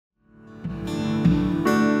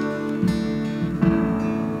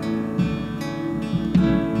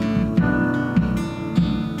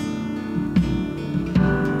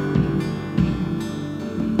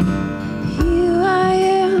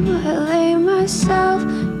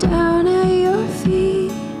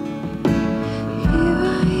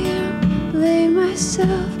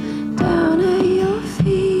myself down at your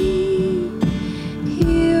feet.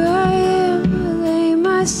 Here I am, I lay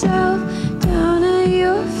myself down at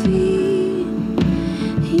your feet.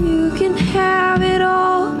 You can have it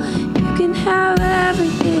all, you can have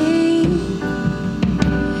everything.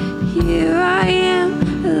 Here I am,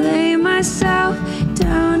 I lay myself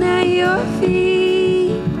down at your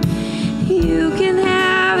feet. You can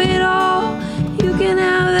have it all, you can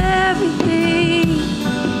have everything.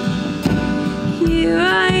 Here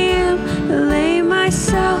I am, I lay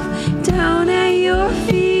myself down at your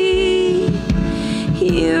feet.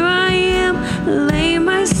 Here I am, I lay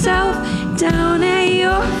myself down at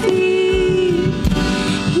your feet.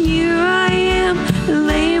 Here I am, I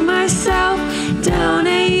lay myself down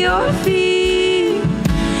at your feet.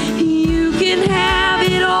 You can have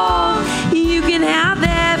it all, you can have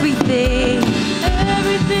everything.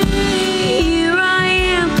 Here I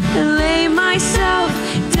am, I lay myself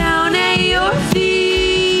down at your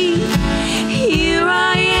feet. Here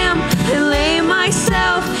I am, I lay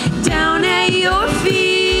myself down at your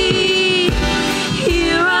feet.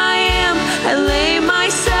 Here I am, I lay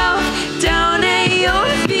myself down at your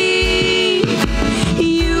feet.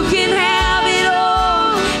 You can have it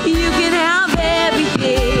all, you can have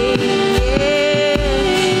everything.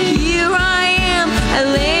 Here I am, I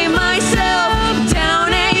lay myself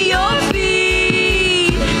down at your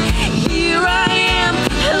feet. Here I am,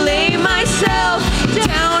 I lay myself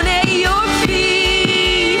down at your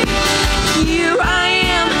feet. Here I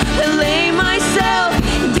am, I lay myself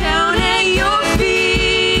down at your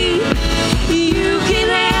feet. You can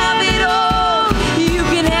have it all, you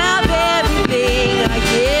can have everything. I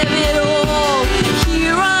give it all.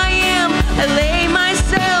 Here I am, I lay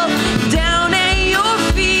myself down at your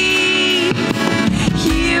feet.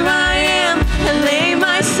 Here I am, I lay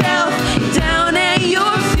myself down at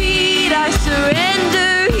your feet. I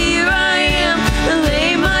surrender. Here I am, I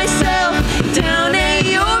lay myself down at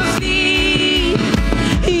your feet.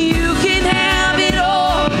 You can have it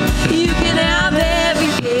all, you can have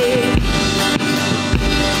everything.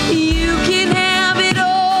 You can have it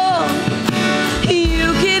all,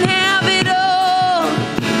 you can have it all.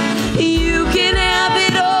 You can have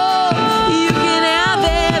it all, you can have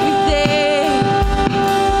everything.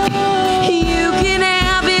 You can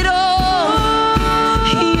have it all,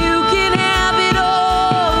 you can have it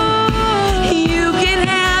all. You can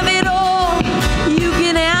have it all, you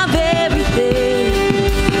can have everything.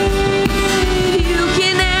 You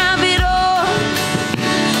can have it all,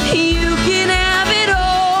 you can have it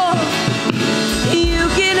all. You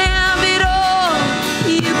can have it all,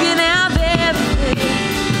 you can have everything.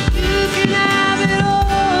 You can have it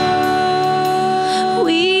all.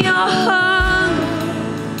 We are hungry,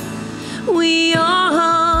 we are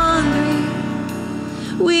hungry,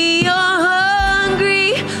 we are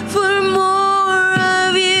hungry for more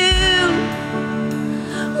of you.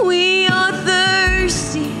 We are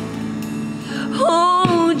thirsty,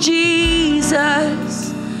 oh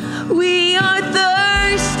Jesus. We are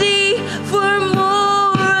thirsty for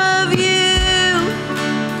more of you.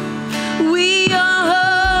 We are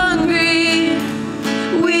hungry,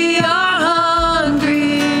 we are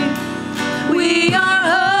hungry, we are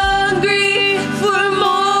hungry for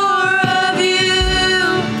more of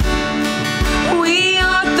you. We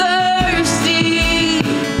are thirsty,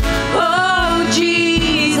 oh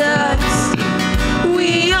Jesus.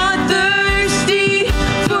 We are thirsty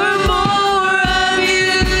for more of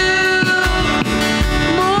you.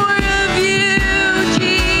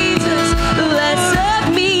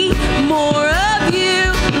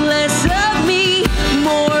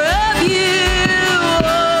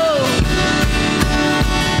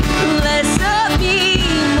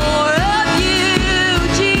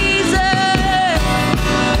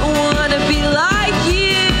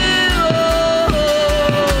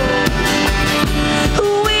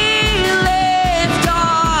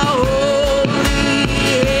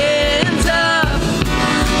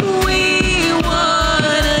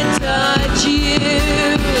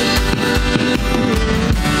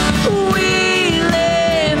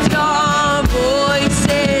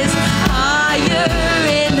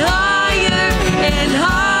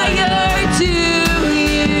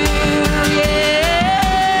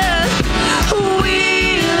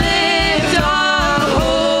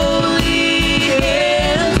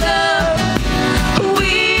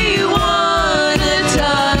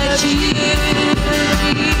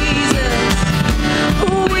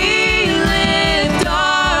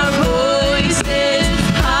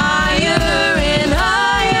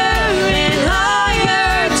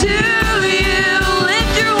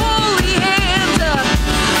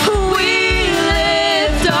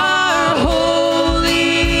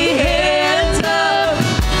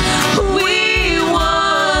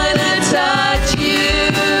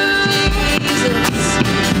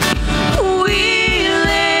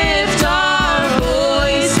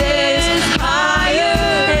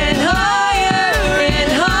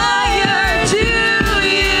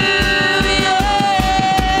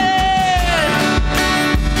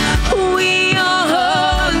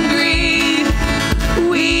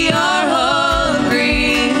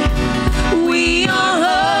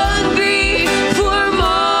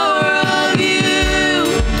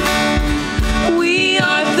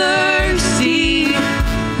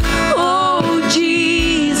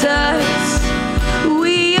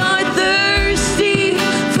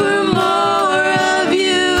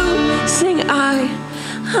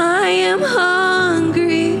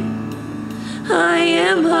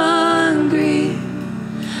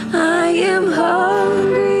 am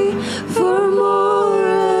hungry for more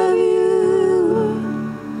of you.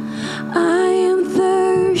 I am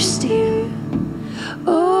thirsty,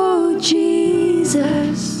 oh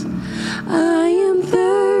Jesus. I am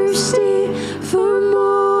thirsty for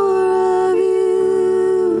more of you,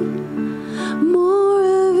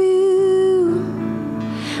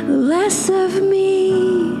 less of me,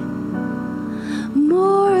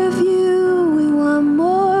 more of you. We want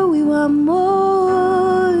more, we want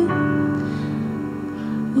more.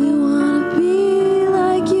 We want to be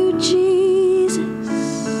like you,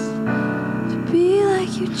 Jesus, to be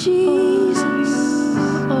like you, Jesus.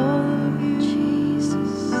 Oh,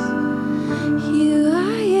 Jesus, here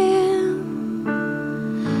I am.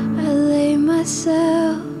 I lay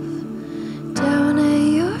myself down at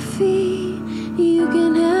your feet. You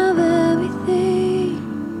can have everything.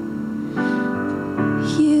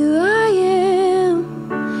 Here I am.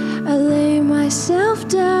 I lay myself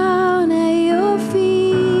down at your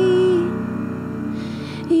feet.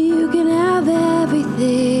 You can have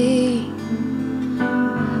everything.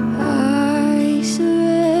 I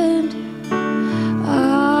surrender.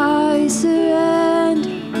 I surrender.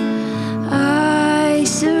 I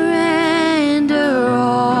surrender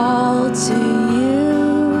all to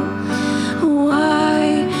you.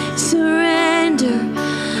 I surrender.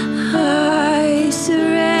 I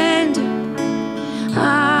surrender.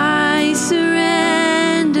 I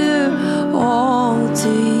surrender all to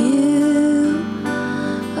you.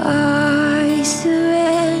 I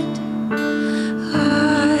surrender.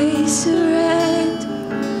 I surrender.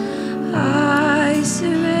 I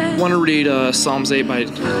surrender. I want to read Psalms 8 by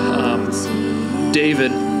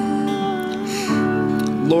David.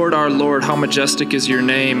 Lord, our Lord, how majestic is your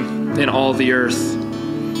name in all the earth.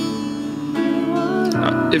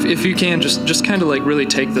 If you can, just kind of like really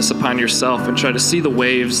take this upon yourself and try to see the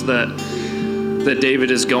waves that David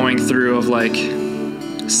is going through of like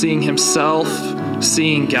seeing himself,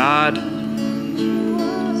 seeing God.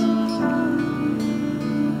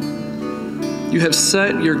 You have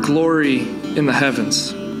set your glory in the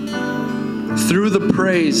heavens. Through the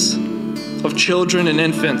praise of children and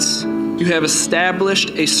infants, you have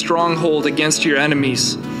established a stronghold against your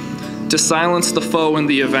enemies to silence the foe and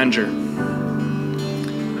the avenger.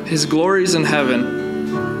 His glory's in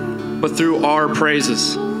heaven, but through our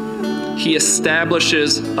praises, he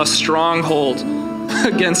establishes a stronghold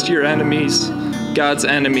against your enemies, God's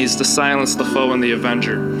enemies, to silence the foe and the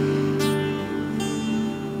avenger.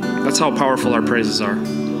 That's how powerful our praises are.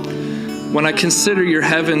 When I consider your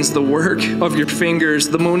heavens, the work of your fingers,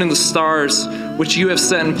 the moon and the stars, which you have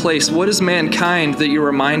set in place, what is mankind that you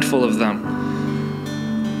are mindful of them?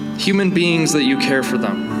 Human beings that you care for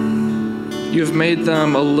them. You have made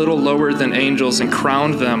them a little lower than angels and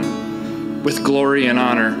crowned them with glory and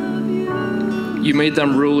honor. You made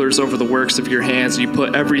them rulers over the works of your hands. You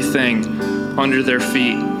put everything under their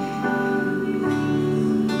feet.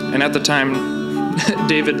 And at the time,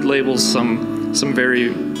 David labels some very,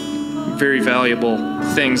 very valuable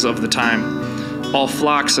things of the time. All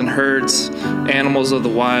flocks and herds, animals of the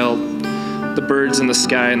wild, the birds in the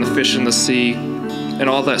sky and the fish in the sea, and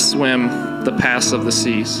all that swim the paths of the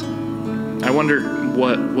seas. I wonder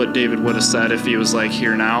what David would have said if he was like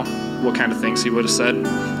here now, what kind of things he would have said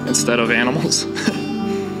instead of animals.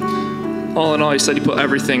 All in all, he said he put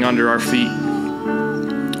everything under our feet.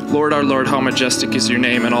 Lord, our Lord, how majestic is your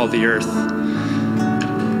name in all the earth.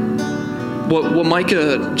 What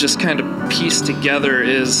Micah just kind of pieced together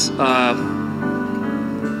is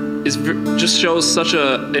just shows such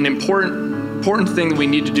an important thing that we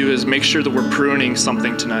need to do is make sure that we're pruning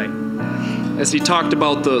something tonight. As he talked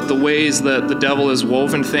about the ways that the devil has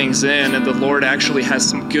woven things in, and the Lord actually has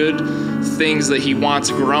some good things that he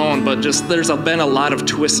wants grown, but just there's been a lot of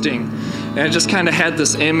twisting. And I just kind of had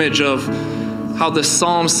this image of how this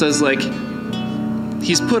psalm says, like,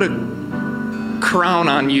 he's put a crown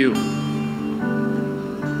on you.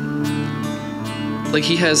 Like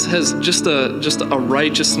he has just a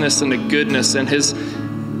righteousness and a goodness, and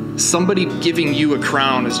somebody giving you a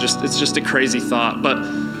crown is just a crazy thought.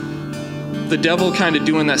 But the devil kind of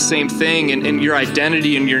doing that same thing, and your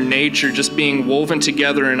identity and your nature just being woven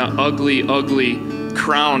together in an ugly, ugly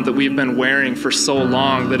crown that we've been wearing for so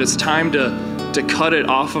long that it's time to cut it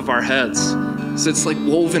off of our heads. So it's like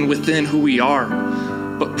woven within who we are.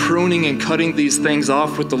 But pruning and cutting these things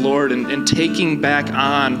off with the Lord and taking back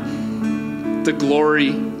on the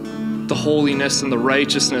glory, the holiness, and the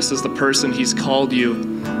righteousness as the person he's called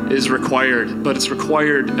you is required. But it's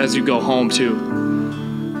required as you go home too.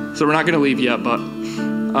 So we're not going to leave yet, but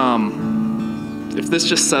if this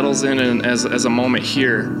just settles in and as a moment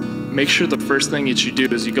here, make sure the first thing that you do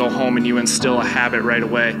is you go home and you instill a habit right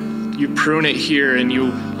away. you prune it here, and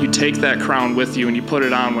you take that crown with you and you put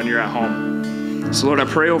it on when you're at home. So Lord, I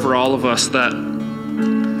pray over all of us that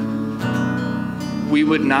we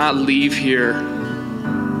would not leave here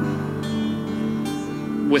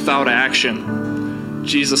without action.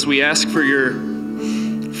 Jesus, we ask for your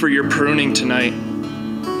pruning tonight.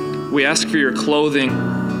 We ask for your clothing.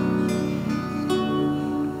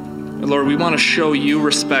 And Lord, we want to show you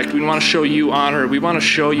respect. We want to show you honor. We want to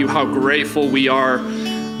show you how grateful we are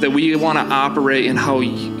that we want to operate in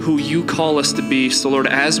who you call us to be. So Lord,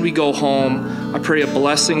 as we go home, I pray a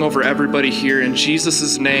blessing over everybody here in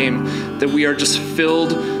Jesus' name, that we are just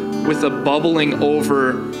filled with a bubbling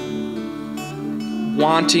over,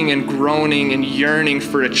 wanting and groaning and yearning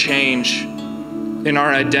for a change in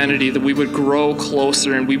our identity, that we would grow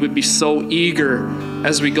closer and we would be so eager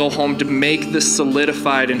as we go home to make this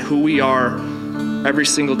solidified in who we are every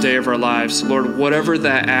single day of our lives. Lord, whatever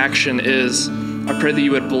that action is, I pray that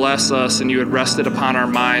you would bless us and you would rest it upon our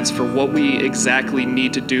minds for what we exactly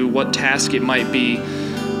need to do, what task it might be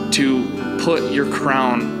to put your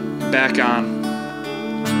crown back on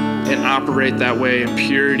and operate that way in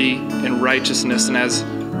purity and righteousness and as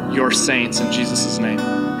your saints, in Jesus' name.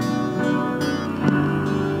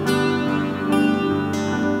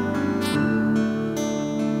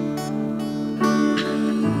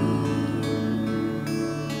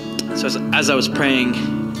 So as I was praying,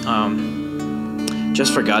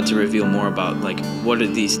 just for God to reveal more about like what are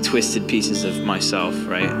these twisted pieces of myself,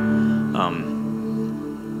 right?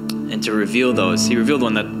 And to reveal those, he revealed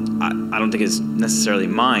one that I don't think is necessarily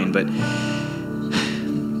mine, but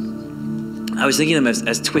I was thinking of them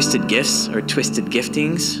as twisted gifts or twisted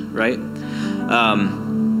giftings, right?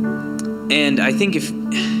 And I think if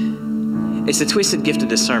it's a twisted gift of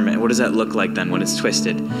discernment, what does that look like then when it's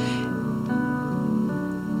twisted?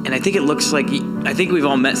 And I think it looks like, I think we've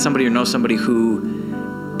all met somebody or know somebody who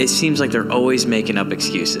it seems like they're always making up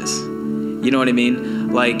excuses. You know what I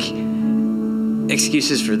mean? Like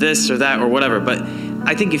excuses for this or that or whatever. But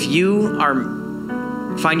I think if you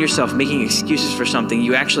find yourself making excuses for something,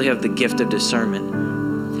 you actually have the gift of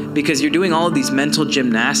discernment. Because you're doing all of these mental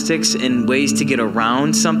gymnastics and ways to get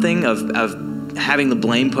around something of having the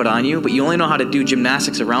blame put on you, but you only know how to do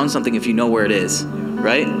gymnastics around something if you know where it is,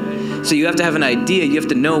 right? So you have to have an idea, you have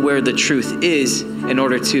to know where the truth is in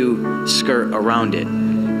order to skirt around it.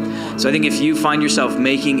 So I think if you find yourself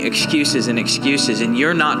making excuses and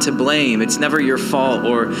you're not to blame, it's never your fault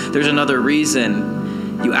or there's another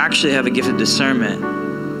reason, you actually have a gift of discernment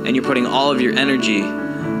and you're putting all of your energy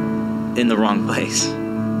in the wrong place.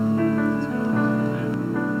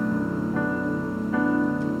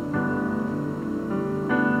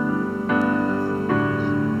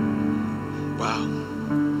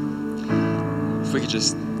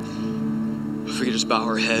 If we could just bow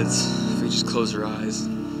our heads, if we just close our eyes.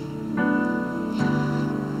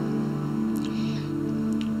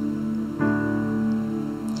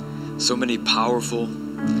 So many powerful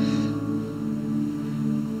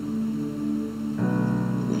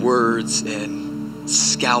words and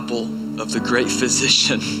scalpel of the great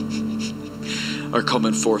physician are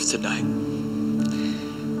coming forth tonight.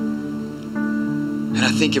 And I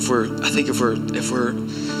think if we're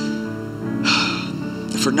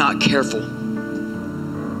not careful,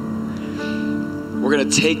 we're going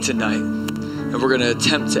to take tonight and we're going to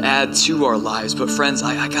attempt to add to our lives. But friends,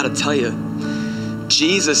 I got to tell you,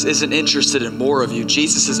 Jesus isn't interested in more of you.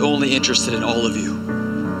 Jesus is only interested in all of you.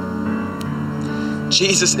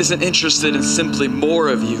 Jesus isn't interested in simply more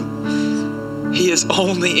of you. He is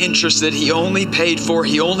only interested, he only paid for,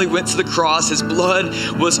 he only went to the cross. His blood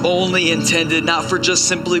was only intended not for just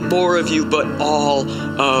simply more of you, but all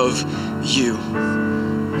of you.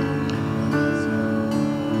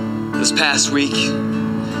 This past week,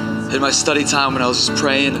 in my study time when I was just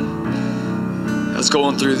praying, I was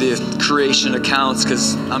going through the creation accounts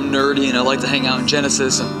because I'm nerdy and I like to hang out in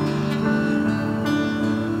Genesis. And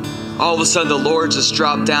all of a sudden, the Lord just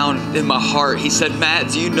dropped down in my heart. He said, Matt,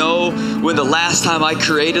 do you know when the last time I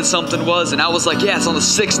created something was? And I was like, yeah, it's on the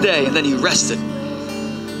 6th day. And then he rested.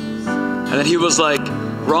 And then he was like,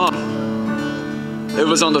 wrong. It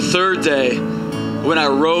was on the 3rd day when I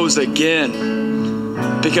rose again.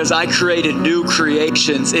 Because I created new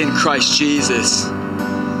creations in Christ Jesus.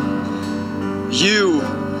 You,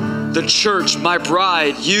 the church, my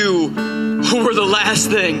bride, you who were the last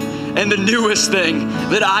thing and the newest thing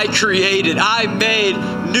that I created. I made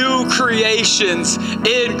new creations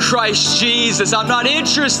in Christ Jesus. I'm not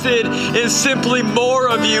interested in simply more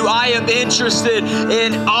of you. I am interested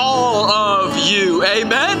in all of you.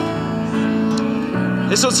 Amen?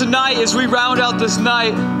 And so tonight, as we round out this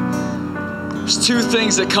night, there's 2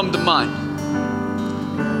 things that come to mind.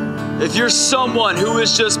 If you're someone who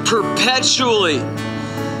is just perpetually,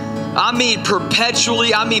 I mean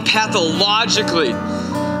pathologically,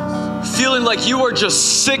 feeling like you are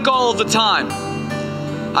just sick all of the time,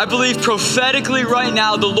 I believe prophetically right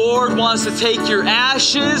now, the Lord wants to take your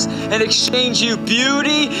ashes and exchange you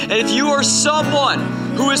beauty. And if you are someone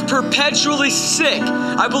who is perpetually sick,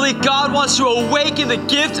 I believe God wants to awaken the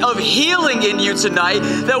gift of healing in you tonight,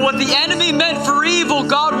 that what the enemy meant for evil,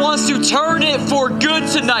 God wants to turn it for good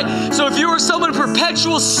tonight. So if you are someone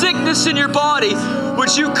perpetual sickness in your body,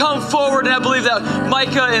 would you come forward? And I believe that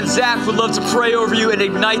Micah and Zach would love to pray over you and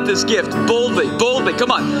ignite this gift boldly, boldly.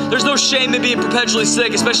 Come on. There's no shame in being perpetually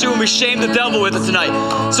sick, especially when we shame the devil with it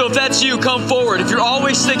tonight. So if that's you, come forward. If you're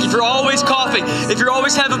always sick, if you're always coughing, if you're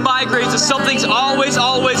always having migraines, if something's always,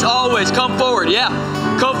 come forward. Yeah,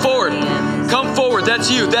 come forward. Come forward. That's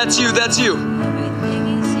you. That's you. That's you.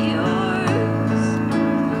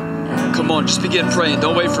 Come on, just begin praying.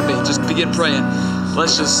 Don't wait for me. Just begin praying.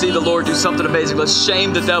 Let's just see the Lord do something amazing. Let's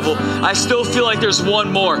shame the devil. I still feel like there's one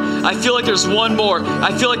more. I feel like there's one more.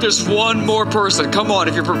 I feel like there's one more person. Come on,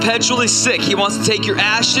 if you're perpetually sick, He wants to take your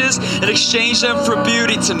ashes and exchange them for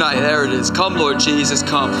beauty tonight. There it is. Come, Lord Jesus,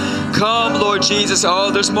 come. Come, Lord Jesus. Oh,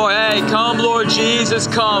 there's more. Hey, come, Lord Jesus,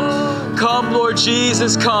 come. Come, Lord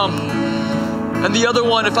Jesus, come. And the other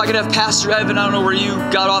one, if I could have Pastor Evan, I don't know where you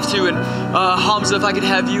got off to, and Hamza, if I could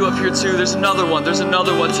have you up here too. There's another one. There's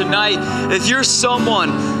another one. Tonight, if you're someone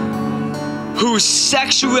whose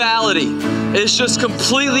sexuality is just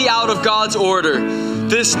completely out of God's order,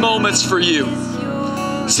 this moment's for you.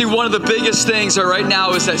 See, one of the biggest things right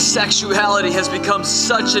now is that sexuality has become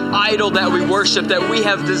such an idol that we worship, that we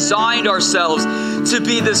have designed ourselves to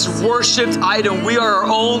be this worshipped item. We are our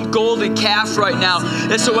own golden calf right now.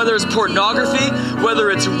 And so whether it's pornography, whether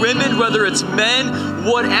it's women, whether it's men,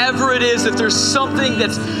 whatever it is, if there's something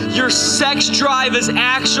that's your sex drive is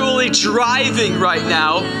actually driving right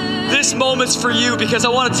now, this moment's for you, because I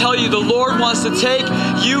want to tell you, the Lord wants to take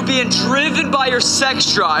you being driven by your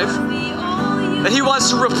sex drive, and He wants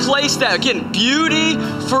to replace that. Again, beauty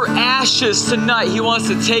for ashes tonight. He wants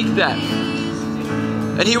to take that.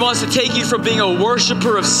 And He wants to take you from being a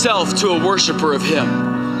worshiper of self to a worshiper of Him.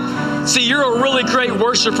 See, you're a really great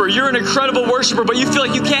worshiper. You're an incredible worshiper, but you feel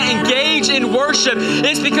like you can't engage in worship.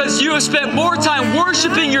 It's because you have spent more time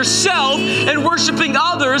worshiping yourself and worshiping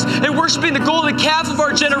others and worshiping the golden calf of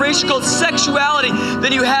our generation called sexuality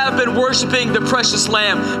than you have been worshiping the precious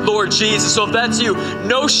Lamb, Lord Jesus. So if that's you,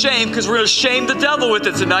 no shame, because we're going to shame the devil with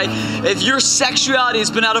it tonight. If your sexuality has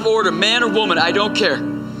been out of order, man or woman, I don't care.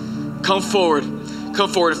 Come forward. Come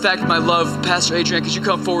forward. In fact, my love, Pastor Adrian, could you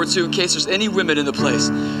come forward too, in case there's any women in the place?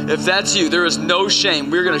 If that's you, there is no shame.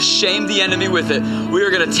 We're going to shame the enemy with it. We are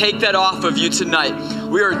going to take that off of you tonight.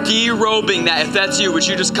 We are derobing that. If that's you, would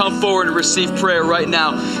you just come forward and receive prayer right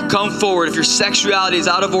now? Come forward. If your sexuality is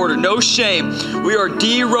out of order, no shame. We are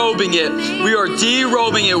derobing it. We are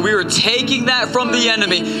derobing it. We are taking that from the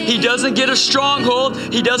enemy. He doesn't get a stronghold.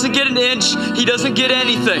 He doesn't get an inch. He doesn't get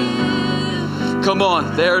anything. Come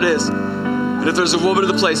on. There it is. And if there's a woman in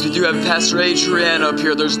the place, we do have Pastor Adrian up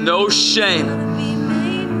here. There's no shame.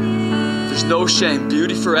 There's no shame.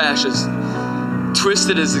 Beauty for ashes.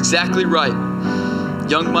 Twisted is exactly right.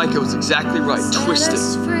 Young Micah was exactly right. Twisted.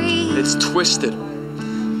 It's twisted.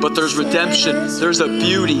 But there's redemption. There's a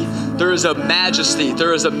beauty. There is a majesty.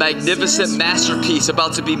 There is a magnificent masterpiece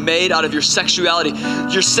about to be made out of your sexuality.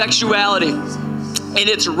 Your sexuality in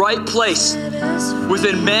its right place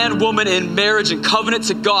within man, woman, in marriage and covenant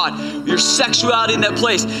to God. Your sexuality in that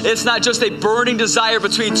place, it's not just a burning desire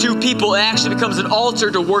between two people. It actually becomes an altar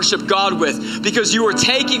to worship God with, because you are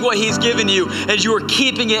taking what He's given you and you are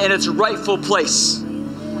keeping it in its rightful place,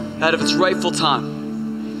 out of its rightful time.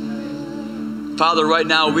 Father, right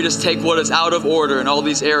now, we just take what is out of order in all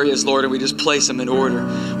these areas, Lord, and we just place them in order.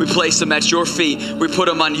 We place them at your feet. We put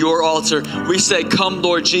them on your altar. We say, come,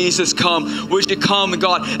 Lord Jesus, come. Would you come,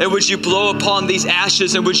 God, and would you blow upon these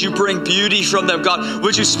ashes, and would you bring beauty from them, God?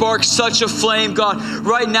 Would you spark such a flame, God?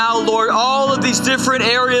 Right now, Lord, all of these different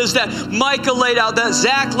areas that Micah laid out, that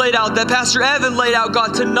Zach laid out, that Pastor Evan laid out,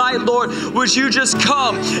 God, tonight, Lord, would you just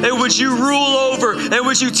come, and would you rule over, and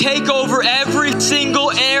would you take over every single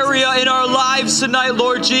area in our lives tonight,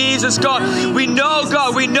 Lord Jesus, God. We know,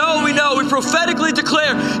 God, we know, we prophetically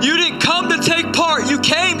declare you didn't come to take part, you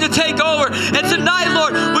came to take over. And tonight,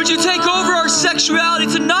 Lord, would you take over our sexuality?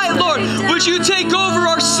 Tonight, Lord, would you take over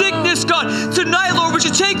our sickness, God? Tonight, Lord, would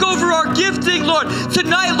you take over our gifting, Lord?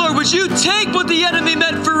 Tonight, Lord, would you take what the enemy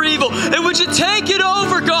meant for evil, and would you take it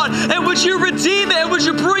over, God, and would you redeem it, and would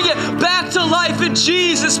you bring it back to life in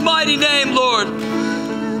Jesus' mighty name, Lord.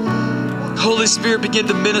 Holy Spirit, begin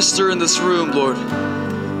to minister in this room, Lord.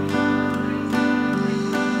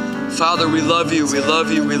 Father, we love you, we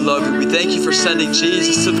love you, we love you. We thank you for sending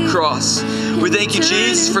Jesus to the cross. We thank you,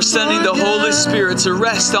 Jesus, for sending the Holy Spirit to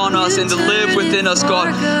rest on us and to live within us, God.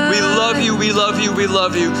 We love you, we love you, we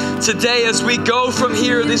love you. Today, as we go from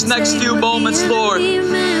here, these next few moments, Lord,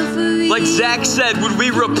 like Zach said, would we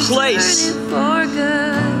replace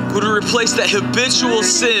that habitual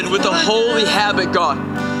sin with a holy habit, God?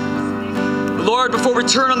 Lord, before we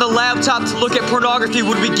turn on the laptop to look at pornography,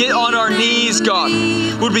 would we get on our knees, God?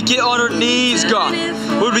 Would we get on our knees, God?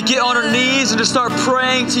 Would we get on our knees and just start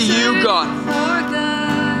praying to you,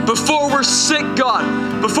 God? Before we're sick,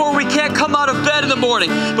 God, before we can't come out of bed in the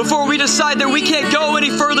morning, before we decide that we can't go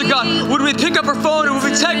any further, God, would we pick up our phone and would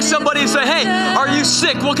we text somebody and say, hey, are you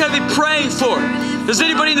sick? What can I be praying for? Does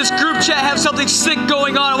anybody in this group chat have something sick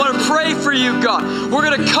going on? I want to pray for you, God. We're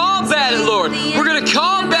going to combat it, Lord. We're going to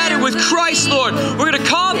combat it with Christ, Lord. We're going to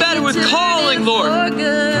combat it with calling, Lord.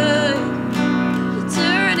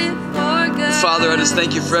 Father, I just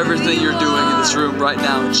thank you for everything you're doing in this room right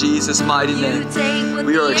now. In Jesus' mighty name,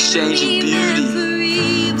 we are exchanging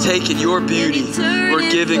beauty, taking your beauty.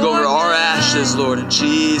 We're giving over our ashes, Lord, in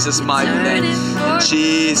Jesus' mighty name. In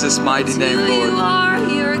Jesus' mighty name, Lord.